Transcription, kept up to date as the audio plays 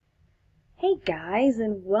Hey guys,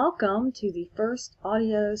 and welcome to the first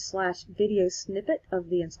audio/video snippet of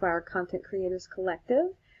the Inspired Content Creators Collective.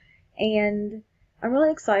 And I'm really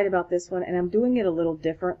excited about this one, and I'm doing it a little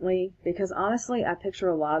differently because honestly, I picture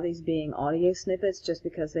a lot of these being audio snippets just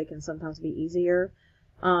because they can sometimes be easier.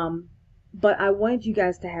 But I wanted you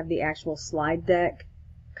guys to have the actual slide deck,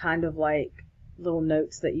 kind of like little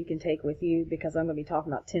notes that you can take with you because I'm going to be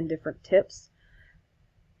talking about 10 different tips.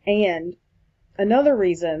 And another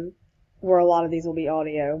reason where a lot of these will be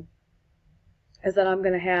audio is that I'm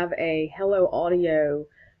going to have a Hello Audio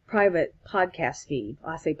private podcast feed.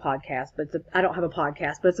 I say podcast, but I don't have a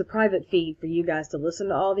podcast, but it's a private feed for you guys to listen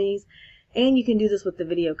to all these. And you can do this with the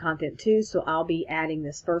video content too, so I'll be adding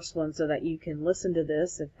this first one so that you can listen to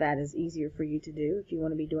this if that is easier for you to do, if you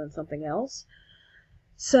want to be doing something else.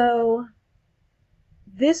 So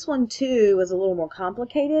this one too is a little more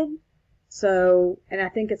complicated. And I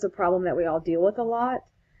think it's a problem that we all deal with a lot.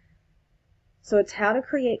 So it's how to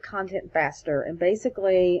create content faster. And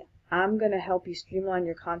basically, I'm going to help you streamline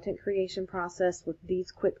your content creation process with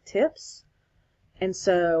these quick tips. And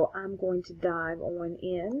so I'm going to dive on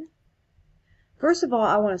in. First of all,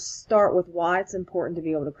 I want to start with why it's important to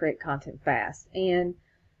be able to create content fast. And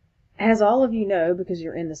as all of you know, because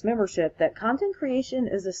you're in this membership, that content creation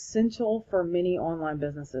is essential for many online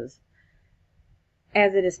businesses.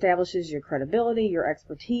 As it establishes your credibility, your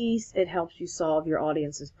expertise, it helps you solve your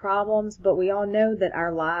audience's problems, but we all know that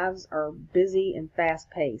our lives are busy and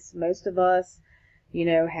fast-paced. Most of us,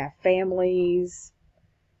 have families,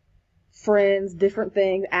 friends, different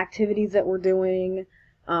things, activities that we're doing,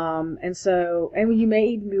 and you may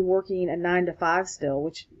even be working a 9 to 5 still,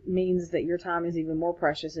 which means that your time is even more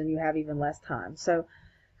precious and you have even less time. So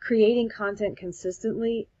creating content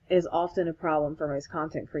consistently is often a problem for most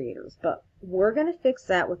content creators, but we're going to fix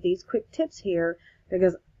that with these quick tips here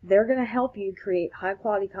because they're going to help you create high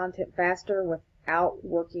quality content faster without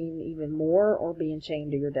working even more or being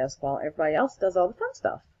chained to your desk while everybody else does all the fun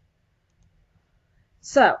stuff.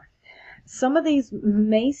 So, some of these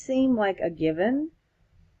may seem like a given,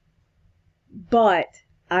 but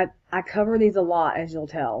I cover these a lot, as you'll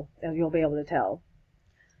be able to tell.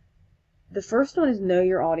 The first one is know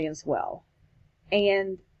your audience well.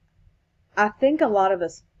 And I think a lot of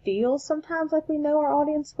us feel sometimes like we know our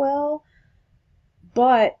audience well,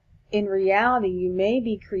 but in reality, you may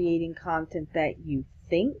be creating content that you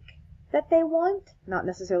think that they want, not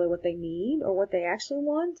necessarily what they need or what they actually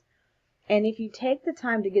want. And if you take the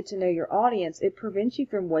time to get to know your audience, it prevents you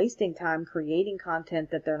from wasting time creating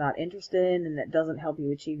content that they're not interested in and that doesn't help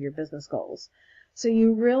you achieve your business goals. So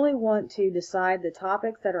you really want to decide the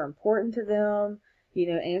topics that are important to them,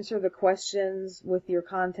 answer the questions with your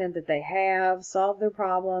content that they have, solve their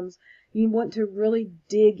problems. You want to really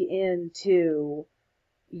dig into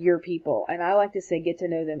your people. And I like to say get to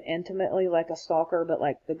know them intimately like a stalker, but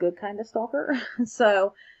like the good kind of stalker.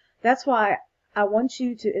 So that's why I want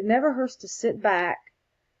you to, it never hurts to sit back,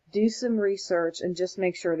 do some research, and just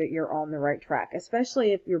make sure that you're on the right track,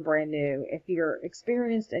 especially if you're brand new. If you're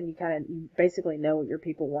experienced and you basically know what your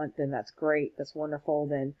people want, then that's great. That's wonderful.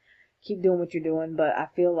 Then keep doing what you're doing. But I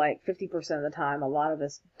feel like 50% of the time, a lot of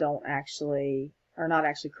us are not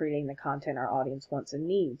actually creating the content our audience wants and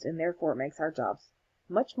needs. And therefore it makes our jobs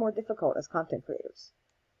much more difficult as content creators.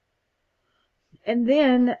 And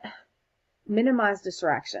then minimize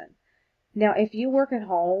distraction. Now, if you work at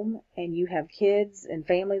home and you have kids and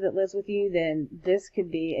family that lives with you, then this could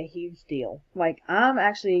be a huge deal. Like, I don't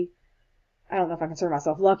know if I consider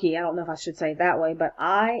myself lucky. I don't know if I should say it that way, but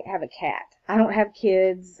I have a cat. I don't have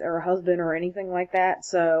kids or a husband or anything like that,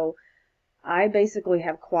 so I basically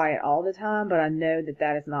have quiet all the time, but I know that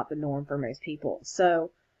that is not the norm for most people.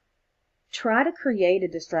 So try to create a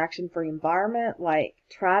distraction-free environment, like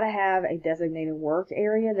try to have a designated work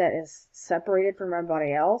area that is separated from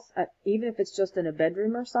everybody else, even if it's just in a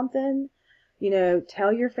bedroom or something.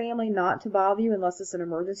 Tell your family not to bother you unless it's an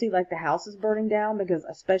emergency, like the house is burning down, because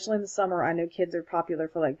especially in the summer, I know kids are popular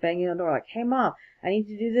for like banging on the door, like, hey mom, I need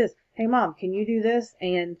to do this. Hey mom, can you do this?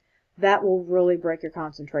 And that will really break your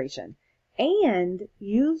concentration. And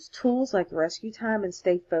use tools like Rescue Time and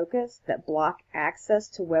Stay Focused that block access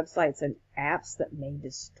to websites and apps that may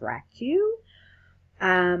distract you.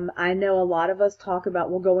 I know a lot of us talk about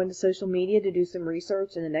we'll go into social media to do some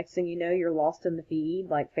research, and the next thing you know, you're lost in the feed,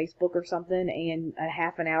 like Facebook or something, and a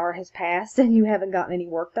half an hour has passed and you haven't gotten any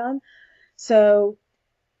work done. So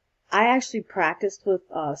I actually practiced with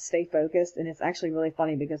Stay Focused, and it's actually really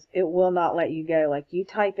funny because it will not let you go. Like, you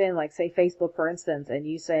type in, like, say Facebook, for instance, and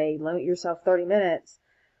you say limit yourself 30 minutes,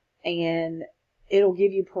 and it'll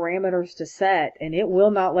give you parameters to set, and it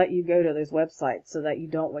will not let you go to those websites so that you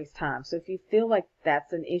don't waste time. So if you feel like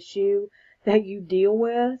that's an issue, that you deal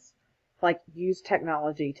with, like use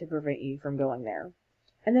technology to prevent you from going there.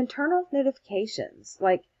 And then turn off notifications.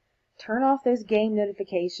 Like turn off those game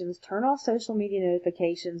notifications, turn off social media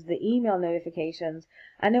notifications, the email notifications.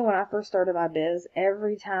 I know when I first started my biz,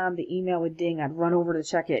 every time the email would ding, I'd run over to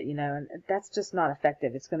check it, and that's just not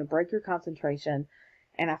effective. It's going to break your concentration.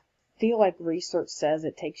 And I feel like research says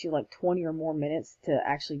it takes you like 20 or more minutes to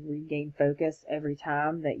actually regain focus every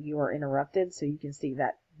time that you are interrupted. So you can see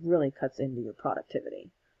that really cuts into your productivity.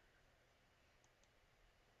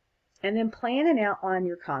 And then plan and outline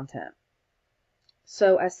your content.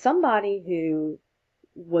 So as somebody who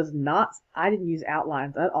I didn't use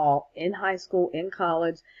outlines at all in high school, in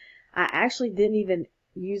college. I actually didn't even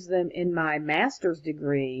use them in my master's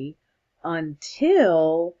degree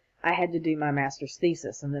until I had to do my master's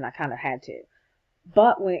thesis, and then I kind of had to.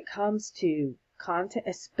 But when it comes to content,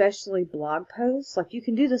 especially blog posts, like you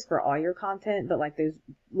can do this for all your content, but like those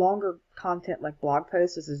longer content like blog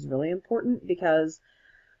posts, this is really important because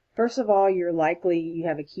first of all, you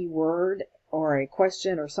have a keyword or a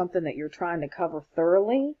question or something that you're trying to cover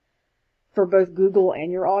thoroughly for both Google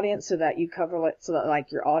and your audience so that you cover it so that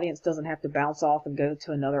like your audience doesn't have to bounce off and go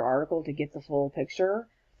to another article to get the full picture.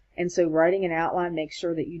 And so writing an outline makes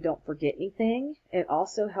sure that you don't forget anything. It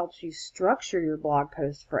also helps you structure your blog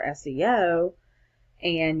post for SEO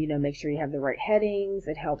and, make sure you have the right headings.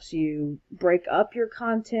 It helps you break up your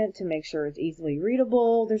content to make sure it's easily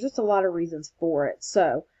readable. There's just a lot of reasons for it.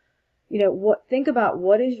 So, think about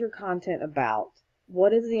what is your content about?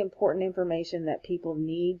 What is the important information that people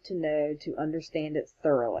need to know to understand it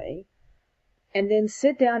thoroughly? And then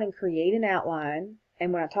sit down and create an outline.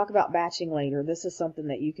 And when I talk about batching later, this is something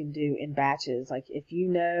that you can do in batches. Like if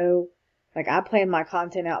like I plan my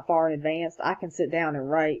content out far in advance, I can sit down and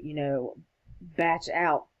write, batch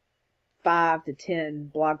out 5 to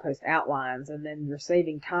 10 blog post outlines. And then you're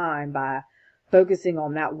saving time by focusing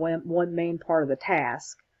on that one main part of the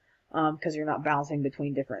task. Because you're not bouncing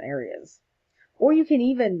between different areas. Or you can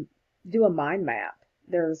even do a mind map.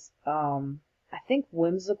 There's, I think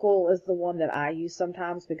Whimsical is the one that I use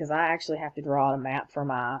sometimes because I actually have to draw out a map for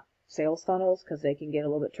my sales funnels because they can get a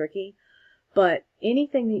little bit tricky. But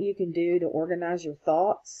anything that you can do to organize your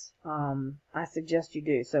thoughts, I suggest you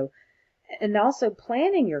do. So, and also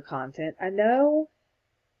planning your content. I know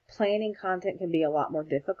planning content can be a lot more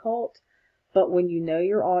difficult. But when you know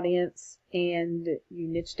your audience and you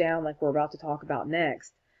niche down like we're about to talk about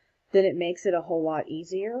next, then it makes it a whole lot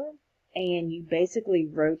easier. And you basically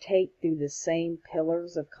rotate through the same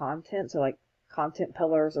pillars of content. So like content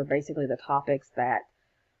pillars are basically the topics that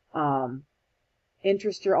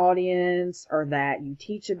interest your audience or that you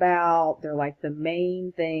teach about. They're like the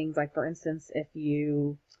main things. Like for instance, if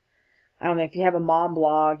you have a mom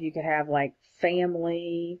blog, you could have like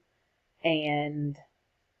family and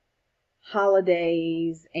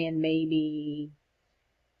holidays and maybe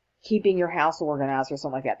keeping your house organized or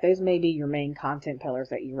something like that. Those may be your main content pillars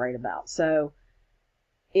that you write about. So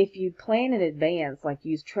if you plan in advance, like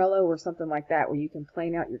use Trello or something like that, where you can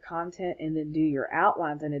plan out your content and then do your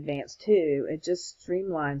outlines in advance too, it just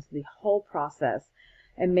streamlines the whole process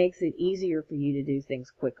and makes it easier for you to do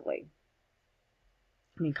things quickly.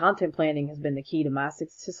 I mean, content planning has been the key to my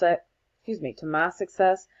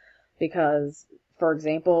success because, for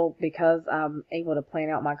example, because I'm able to plan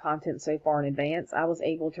out my content so far in advance, I was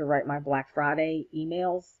able to write my Black Friday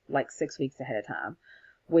emails like 6 weeks ahead of time,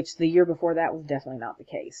 which the year before that was definitely not the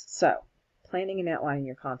case. So planning and outlining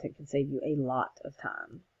your content can save you a lot of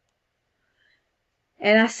time.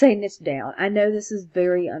 And I say niche down. I know this is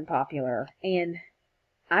very unpopular, and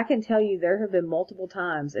I can tell you there have been multiple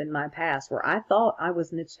times in my past where I thought I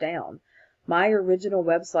was niche down. My original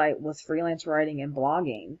website was freelance writing and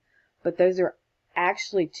blogging, but those are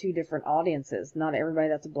actually two different audiences. Not everybody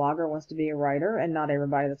that's a blogger wants to be a writer, and not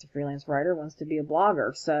everybody that's a freelance writer wants to be a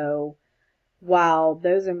blogger. So while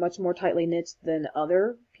those are much more tightly niched than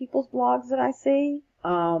other people's blogs that I see,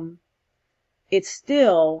 it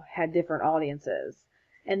still had different audiences.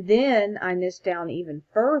 And then I niched down even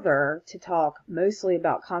further to talk mostly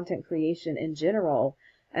about content creation in general.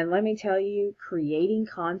 And let me tell you, creating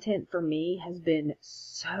content for me has been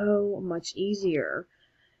so much easier.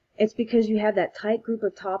 It's because you have that tight group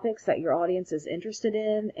of topics that your audience is interested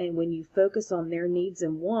in. And when you focus on their needs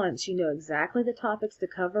and wants, you know exactly the topics to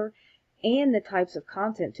cover and the types of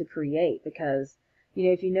content to create. Because,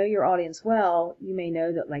 if you know your audience well, you may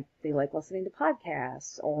know that like they like listening to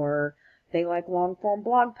podcasts, or they like long form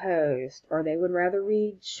blog posts, or they would rather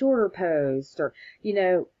read shorter posts, or,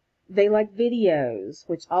 they like videos,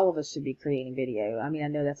 which all of us should be creating video. I mean, I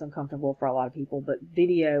know that's uncomfortable for a lot of people, but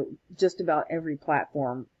video, just about every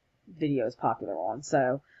platform video is popular on.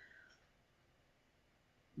 So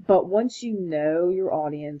But once you know your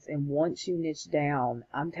audience and once you niche down,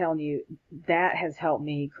 I'm telling you, that has helped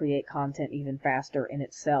me create content even faster in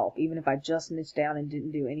itself, even if I just niched down and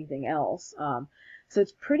didn't do anything else. So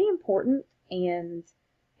it's pretty important, and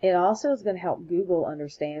it also is going to help Google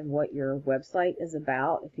understand what your website is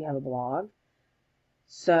about if you have a blog.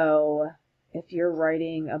 So if you're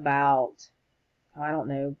writing about, I don't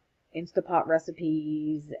know, Instapot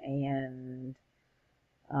recipes and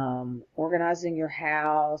organizing your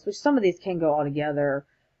house, which some of these can go all together,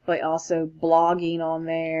 but also blogging on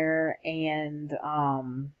there, and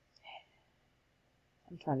I'm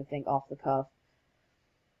trying to think off the cuff,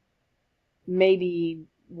 maybe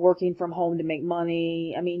working from home to make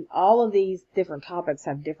money. I mean, all of these different topics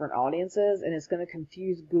have different audiences, and it's going to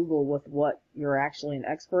confuse Google with what you're actually an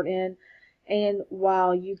expert in. And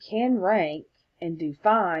while you can rank and do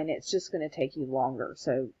fine, it's just going to take you longer.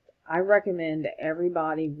 So I recommend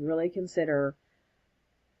everybody really consider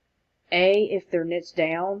A, if they're niche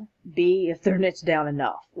down, B, if they're niche down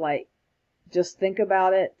enough. Like, just think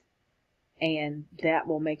about it, and that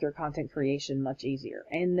will make your content creation much easier.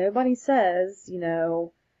 And nobody says,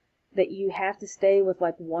 that you have to stay with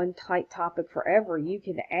like one tight topic forever. You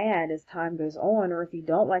can add as time goes on, or if you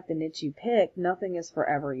don't like the niche you pick, nothing is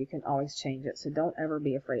forever. You can always change it. So don't ever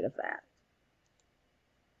be afraid of that.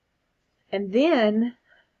 And then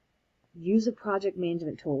use a project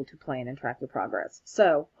management tool to plan and track your progress.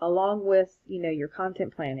 So along with, your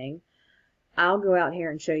content planning, I'll go out here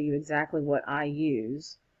and show you exactly what I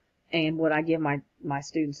use and what I give my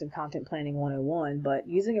students in Content Planning 101. But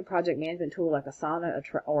using a project management tool like Asana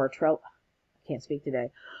or Trello, I can't speak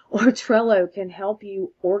today, or Trello can help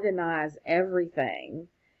you organize everything,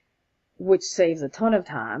 which saves a ton of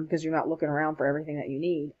time because you're not looking around for everything that you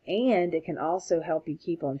need. And it can also help you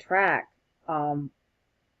keep on track on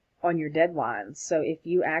your deadlines. So if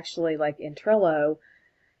you actually, like in Trello,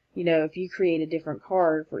 if you create a different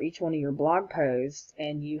card for each one of your blog posts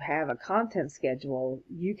and you have a content schedule,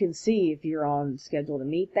 you can see if you're on schedule to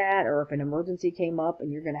meet that, or if an emergency came up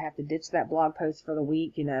and you're going to have to ditch that blog post for the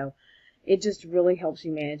week. It just really helps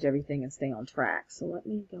you manage everything and stay on track. So let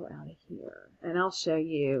me go out of here and I'll show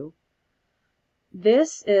you.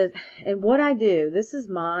 This is, and what I do, this is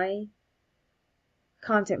my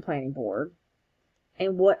content planning board.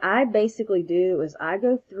 And what I basically do is I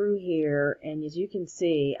go through here, and as you can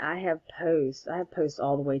see, I have posts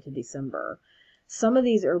all the way to December. Some of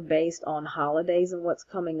these are based on holidays and what's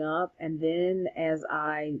coming up, and then as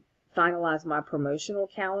I finalize my promotional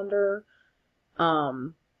calendar,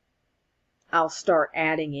 I'll start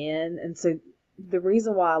adding in. And so the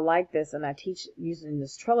reason why I like this and I teach using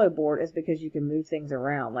this Trello board is because you can move things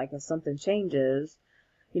around. Like if something changes,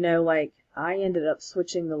 like I ended up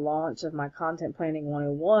switching the launch of my Content Planning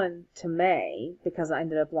 101 to May because I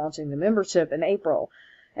ended up launching the membership in April,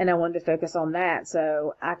 and I wanted to focus on that.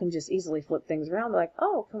 So I can just easily flip things around, like,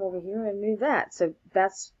 oh, come over here and move that. So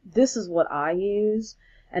this is what I use.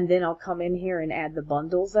 And then I'll come in here and add the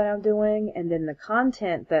bundles that I'm doing. And then the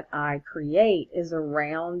content that I create is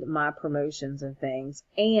around my promotions and things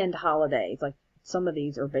and holidays. Like some of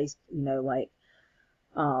these are based,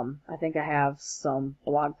 I think I have some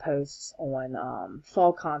blog posts on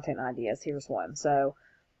fall content ideas. Here's one. So,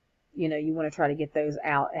 you want to try to get those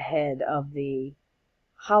out ahead of the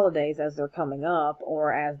holidays as they're coming up,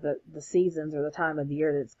 or as the seasons or the time of the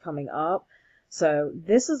year that's coming up. So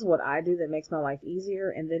this is what I do that makes my life easier.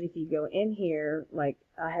 And then if you go in here, like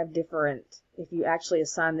I have different, if you actually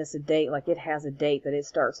assign this a date, like it has a date that it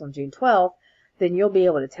starts on June 12th, then you'll be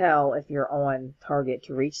able to tell if you're on target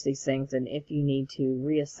to reach these things and if you need to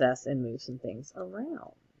reassess and move some things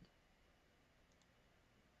around.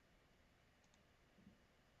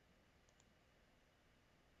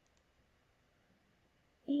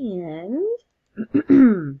 And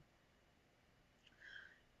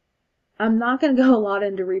I'm not going to go a lot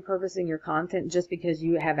into repurposing your content just because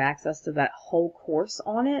you have access to that whole course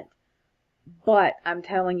on it. But I'm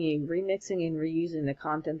telling you, remixing and reusing the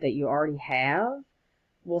content that you already have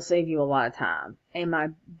will save you a lot of time. And my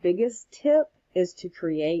biggest tip is to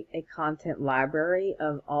create a content library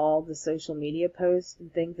of all the social media posts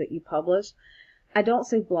and things that you publish. I don't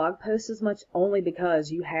say blog posts as much only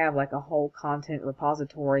because you have like a whole content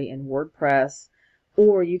repository in WordPress,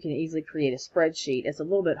 or you can easily create a spreadsheet. It's a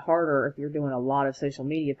little bit harder if you're doing a lot of social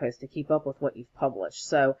media posts to keep up with what you've published.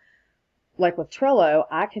 So like with Trello,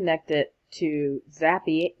 I connect it to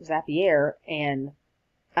Zapier, and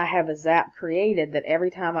I have a Zap created that every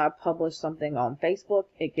time I publish something on Facebook,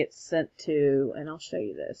 it gets sent to, and I'll show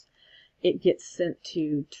you this, it gets sent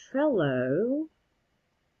to Trello,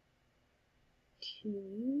 to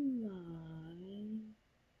my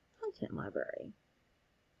content library.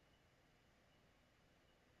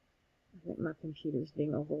 I think my computer's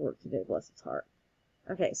being overworked today, bless its heart.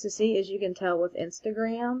 Okay, so see, as you can tell with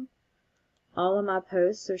Instagram, all of my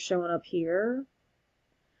posts are showing up here.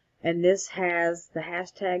 And this has the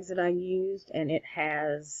hashtags that I used, and it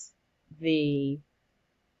has the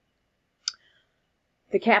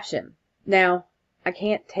caption. Now, I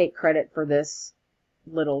can't take credit for this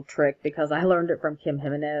little trick because I learned it from Kim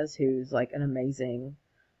Jimenez, who's like an amazing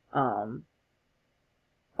online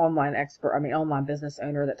business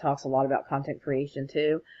owner that talks a lot about content creation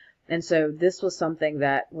too. And so this was something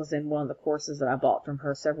that was in one of the courses that I bought from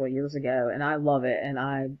her several years ago, and I love it, and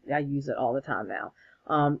I use it all the time now.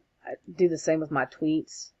 I do the same with my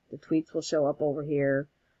tweets. The tweets will show up over here.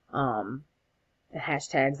 The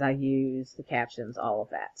hashtags I use, the captions, all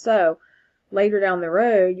of that. So later down the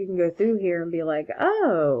road, you can go through here and be like,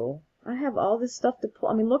 oh, I have all this stuff to pull.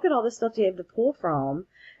 I mean, look at all this stuff you have to pull from.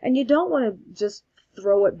 And you don't want to just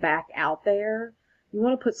throw it back out there. You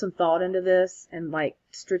want to put some thought into this and like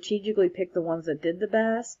strategically pick the ones that did the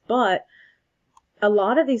best. But a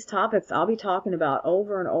lot of these topics I'll be talking about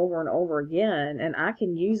over and over and over again, and I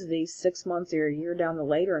can use these 6 months or a year down the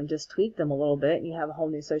later and just tweak them a little bit, and you have a whole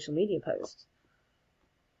new social media post.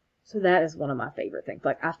 So that is one of my favorite things.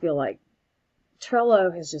 Like, I feel like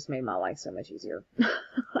Trello has just made my life so much easier.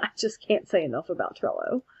 I just can't say enough about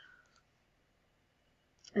Trello.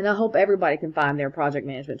 And I hope everybody can find their project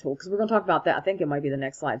management tool, because we're going to talk about that. I think it might be the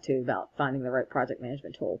next slide too, about finding the right project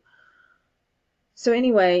management tool. So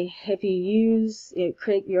anyway, if you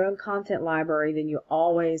create your own content library, then you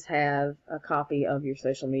always have a copy of your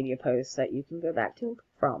social media posts that you can go back to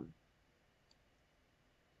from.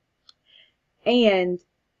 And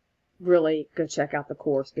really go check out the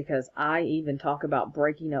course, because I even talk about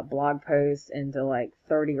breaking up blog posts into like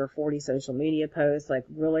 30 or 40 social media posts. Like,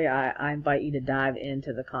 really, I invite you to dive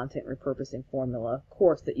into the content repurposing formula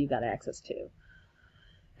course that you got access to.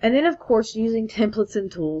 And then, of course, using templates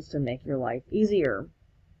and tools to make your life easier.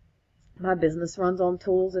 My business runs on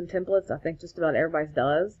tools and templates. I think just about everybody's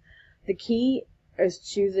does. The key is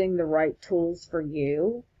choosing the right tools for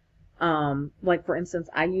you. Like, for instance,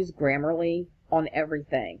 I use Grammarly on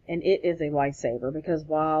everything, and it is a lifesaver, because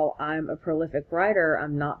while I'm a prolific writer,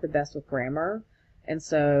 I'm not the best with grammar. And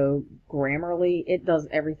so Grammarly, it does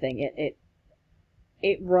everything.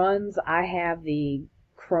 It runs, I have the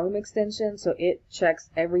Chrome extension, so it checks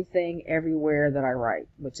everything everywhere that I write,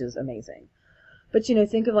 which is amazing. But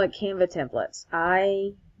think of like Canva templates.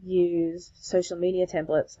 I used social media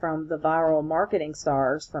templates from the viral marketing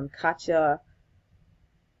stars, from Katja.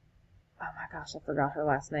 Oh my gosh, I forgot her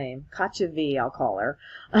last name. Katja V, I'll call her.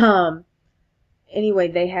 Anyway,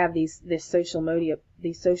 they have these social media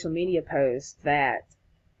posts that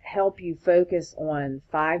help you focus on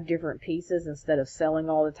 5 different pieces instead of selling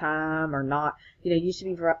all the time, or not. You should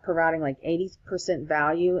be providing like 80%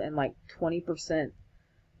 value and like 20%,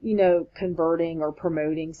 converting or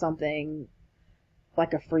promoting something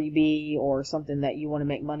like a freebie or something that you want to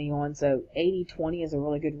make money on. So 80-20 is a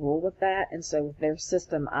really good rule with that. And so with their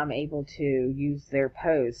system, I'm able to use their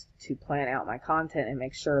post to plan out my content and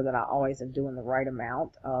make sure that I always am doing the right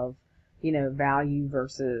amount of, value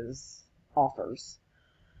versus offers.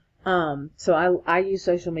 So I use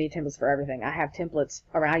social media templates for everything.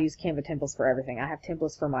 I use Canva templates for everything. I have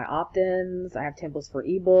templates for my opt-ins. I have templates for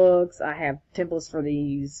ebooks. I have templates for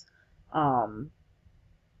these,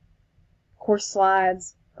 course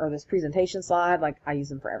slides, or this presentation slide. Like, I use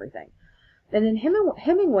them for everything. And then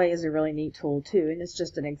Hemingway is a really neat tool too, and it's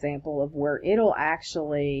just an example of where it'll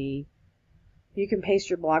actually, you can paste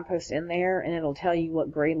your blog post in there, and it'll tell you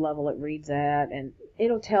what grade level it reads at, and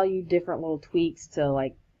it'll tell you different little tweaks to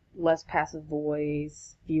like less passive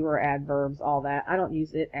voice, fewer adverbs, all that. I don't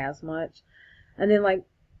use it as much. And then like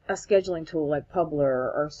a scheduling tool like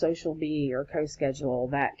Publer or Social Bee or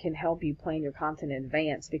CoSchedule that can help you plan your content in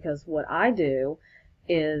advance, because what I do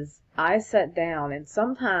is I sit down, and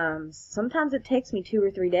sometimes it takes me 2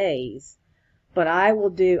 or 3 days, but I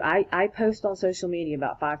post on social media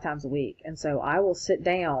about 5 times a week, and so I will sit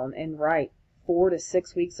down and write 4 to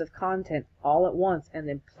 6 weeks of content all at once, and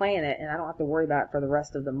then plan it, and I don't have to worry about it for the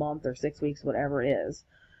rest of the month or 6 weeks, whatever it is.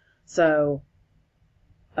 So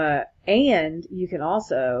and you can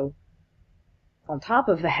also, on top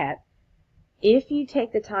of that, if you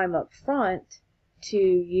take the time up front to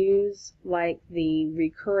use like the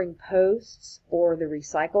recurring posts or the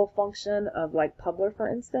recycle function of like Publer, for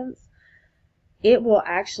instance, it will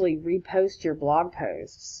actually repost your blog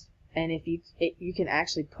posts. And if you can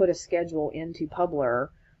actually put a schedule into Publer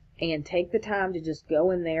and take the time to just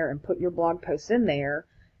go in there and put your blog posts in there,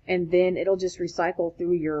 and then it'll just recycle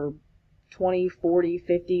through your 20, 40,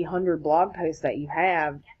 50, 100 blog posts that you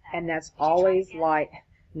have, and that's always like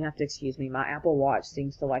You have to excuse me. My Apple Watch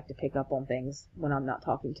seems to like to pick up on things when I'm not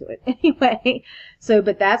talking to it. Anyway,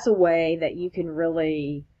 but that's a way that you can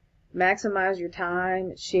really maximize your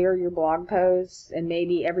time, share your blog posts, and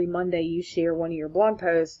maybe every Monday you share one of your blog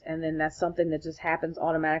posts, and then that's something that just happens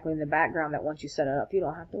automatically in the background that once you set it up, you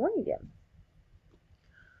don't have to worry again.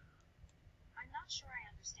 I'm not sure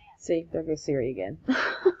I understand. See, there goes Siri again.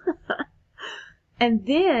 And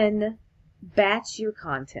then batch your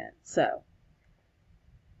content. So,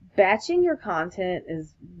 batching your content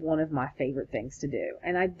is one of my favorite things to do.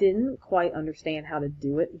 And I didn't quite understand how to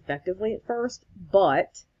do it effectively at first,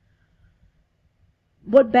 but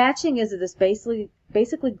what batching is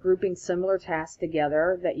basically grouping similar tasks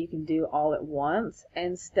together that you can do all at once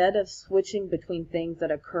instead of switching between things that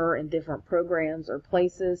occur in different programs or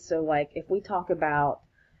places. So like if we talk about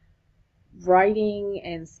writing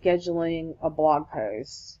and scheduling a blog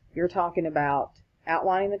post, you're talking about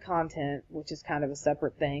outlining the content, which is kind of a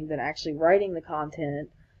separate thing, than actually writing the content.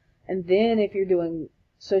 And then if you're doing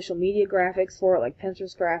social media graphics for it, like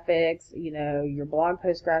Pinterest graphics, your blog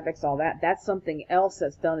post graphics, all that, that's something else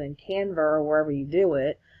that's done in Canva or wherever you do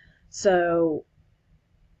it. So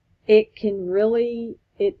it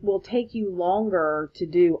will take you longer to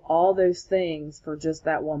do all those things for just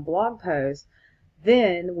that one blog post.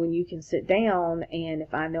 Then when you can sit down, and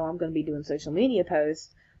if I know I'm going to be doing social media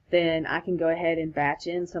posts, then I can go ahead and batch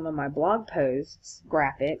in some of my blog posts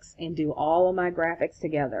graphics and do all of my graphics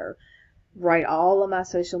together. Write all of my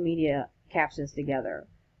social media captions together.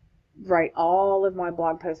 Write all of my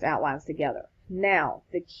blog post outlines together. Now,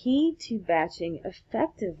 the key to batching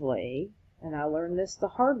effectively, and I learned this the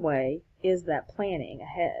hard way, is that planning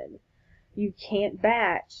ahead. You can't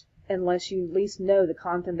batch unless you at least know the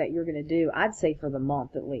content that you're going to do, I'd say for the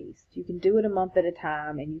month at least. You can do it a month at a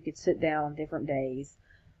time, and you could sit down on different days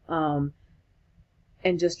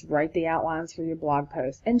and just write the outlines for your blog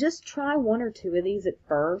post. And just try one or two of these at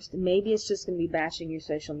first. Maybe it's just going to be batching your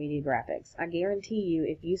social media graphics. I guarantee you,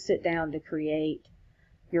 if you sit down to create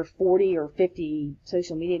your 40 or 50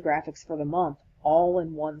 social media graphics for the month all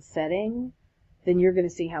in one setting, then you're going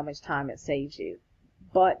to see how much time it saves you.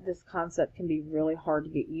 But this concept can be really hard to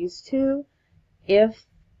get used to if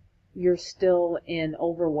you're still in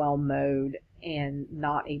overwhelm mode and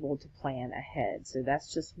not able to plan ahead. So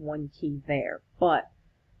that's just one key there. But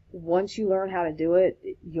once you learn how to do it,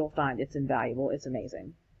 you'll find it's invaluable. It's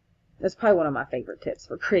amazing. That's probably one of my favorite tips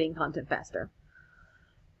for creating content faster.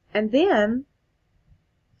 And then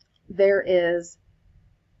there is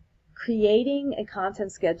creating a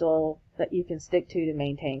content schedule that you can stick to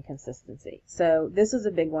maintain consistency. So this is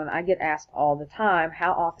a big one. I get asked all the time,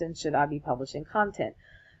 how often should I be publishing content?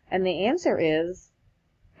 And the answer is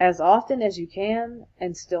as often as you can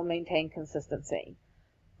and still maintain consistency.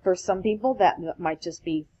 For some people, that might just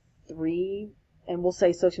be 3, and we'll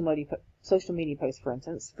say social media posts, for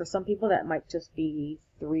instance. For some people, that might just be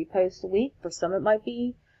 3 posts a week. For some, it might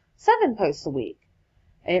be 7 posts a week.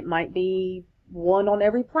 It might be 1 on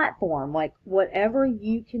every platform. Like, whatever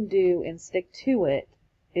you can do and stick to it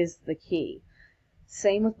is the key.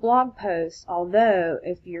 Same with blog posts, although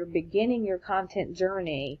if you're beginning your content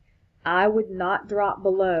journey, I would not drop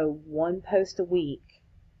below 1 post a week.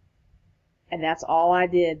 And that's all I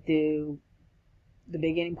did through the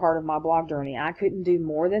beginning part of my blog journey. I couldn't do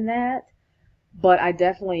more than that, but you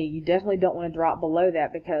definitely don't want to drop below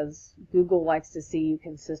that, because Google likes to see you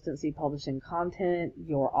consistently publishing content.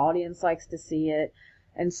 Your audience likes to see it.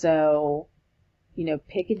 And so,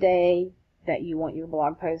 pick a day that you want your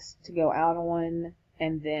blog post to go out on,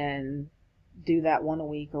 and then do that 1 a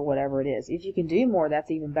week or whatever it is. If you can do more,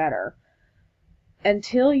 that's even better.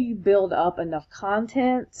 Until you build up enough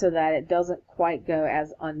content so that it doesn't quite go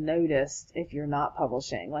as unnoticed if you're not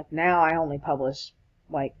publishing. Like now I only publish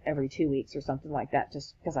like every 2 weeks or something like that,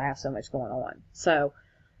 just because I have so much going on. So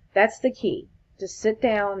that's the key. Just sit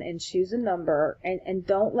down and choose a number, and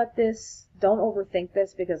don't overthink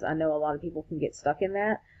this, because I know a lot of people can get stuck in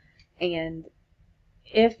that. And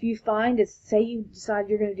if you find say you decide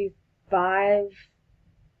you're going to do 5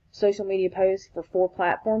 social media posts for 4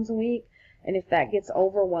 platforms a week, and if that gets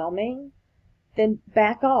overwhelming, then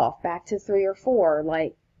back off, back to 3 or 4.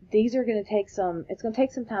 Like, it's going to take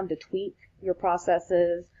some time to tweak your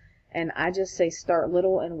processes. And I just say start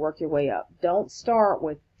little and work your way up. Don't start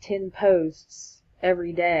with 10 posts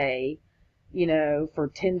every day,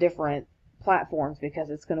 for 10 different platforms, because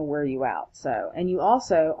it's going to wear you out. So, and you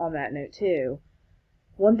also, on that note too,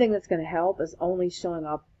 one thing that's going to help is only showing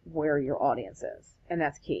up where your audience is. And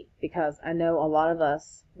that's key, because I know a lot of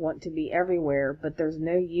us want to be everywhere, but there's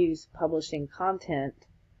no use publishing content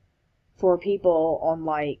for people on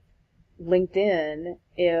like LinkedIn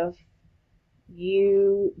if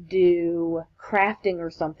you do crafting or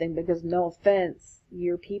something, because no offense,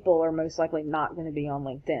 your people are most likely not going to be on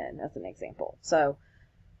LinkedIn, as an example. So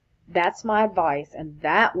that's my advice, and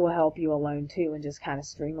that will help you alone too, and just kind of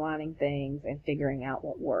streamlining things and figuring out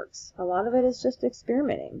what works. A lot of it is just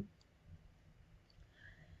experimenting.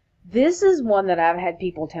 This is one that I've had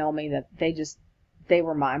people tell me that they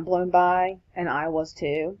were mind blown by, and I was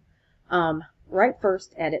too. Write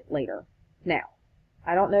first, edit later. Now,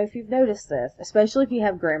 I don't know if you've noticed this, especially if you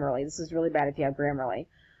have Grammarly. This is really bad if you have Grammarly.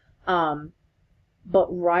 But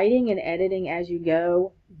writing and editing as you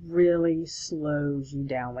go really slows you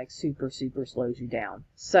down, like super, super slows you down.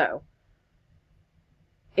 So,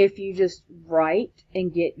 if you just write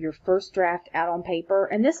and get your first draft out on paper,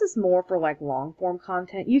 and this is more for like long form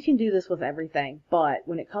content, you can do this with everything, but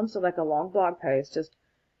when it comes to like a long blog post, just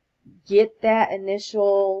get that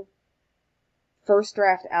initial first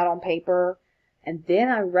draft out on paper, and then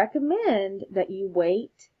I recommend that you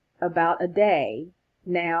wait about a day.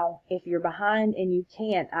 Now, if you're behind and you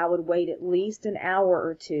can't, I would wait at least an hour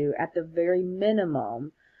or two at the very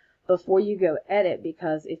minimum before you go edit,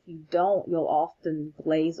 because if you don't, you'll often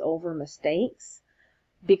glaze over mistakes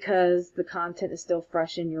because the content is still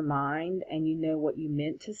fresh in your mind and you know what you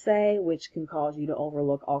meant to say, which can cause you to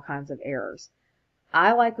overlook all kinds of errors.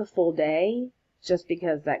 I like a full day just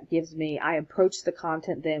because that gives me, I approach the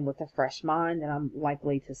content then with a fresh mind, and I'm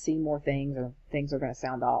likely to see more things, or things are going to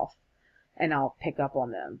sound off, and I'll pick up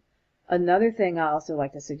on them. Another thing I also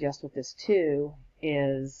like to suggest with this too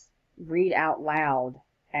is read out loud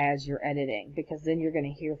as you're editing, because then you're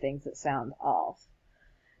going to hear things that sound off.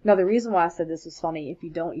 Now, the reason why I said this was funny, if you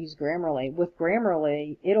don't use Grammarly, with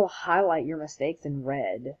Grammarly, it'll highlight your mistakes in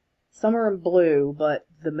red. Some are in blue, but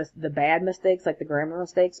the bad mistakes, like the grammar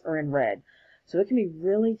mistakes, are in red. So it can be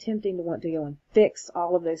really tempting to want to go and fix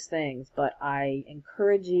all of those things, but I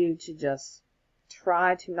encourage you to just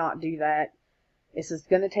try to not do that. This is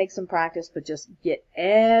going to take some practice, but just get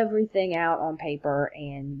everything out on paper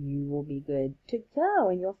and you will be good to go,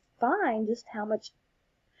 and you'll find just how much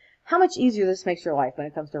easier this makes your life when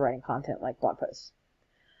it comes to writing content like blog posts.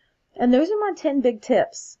 And those are my 10 big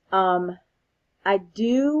tips. I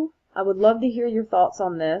would love to hear your thoughts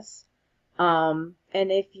on this. And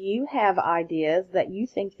if you have ideas that you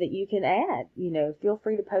think that you can add, feel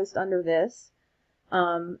free to post under this.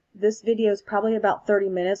 This video is probably about 30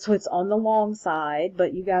 minutes, so it's on the long side,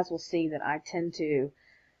 but you guys will see that I tend to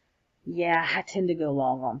go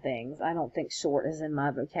long on things. I don't think short is in my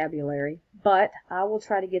vocabulary, but I will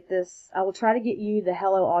try to get you the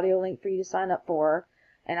Hello Audio link for you to sign up for,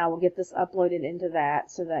 and I will get this uploaded into that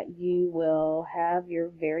so that you will have your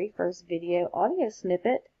very first video audio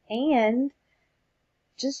snippet, and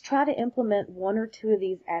just try to implement one or two of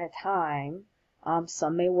these at a time.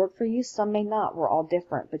 Some may work for you, some may not. We're all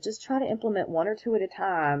different, but just try to implement one or two at a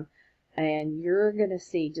time, and you're going to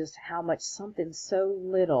see just how much something so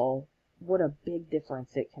little, what a big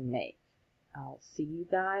difference it can make. I'll see you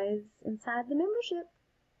guys inside the membership.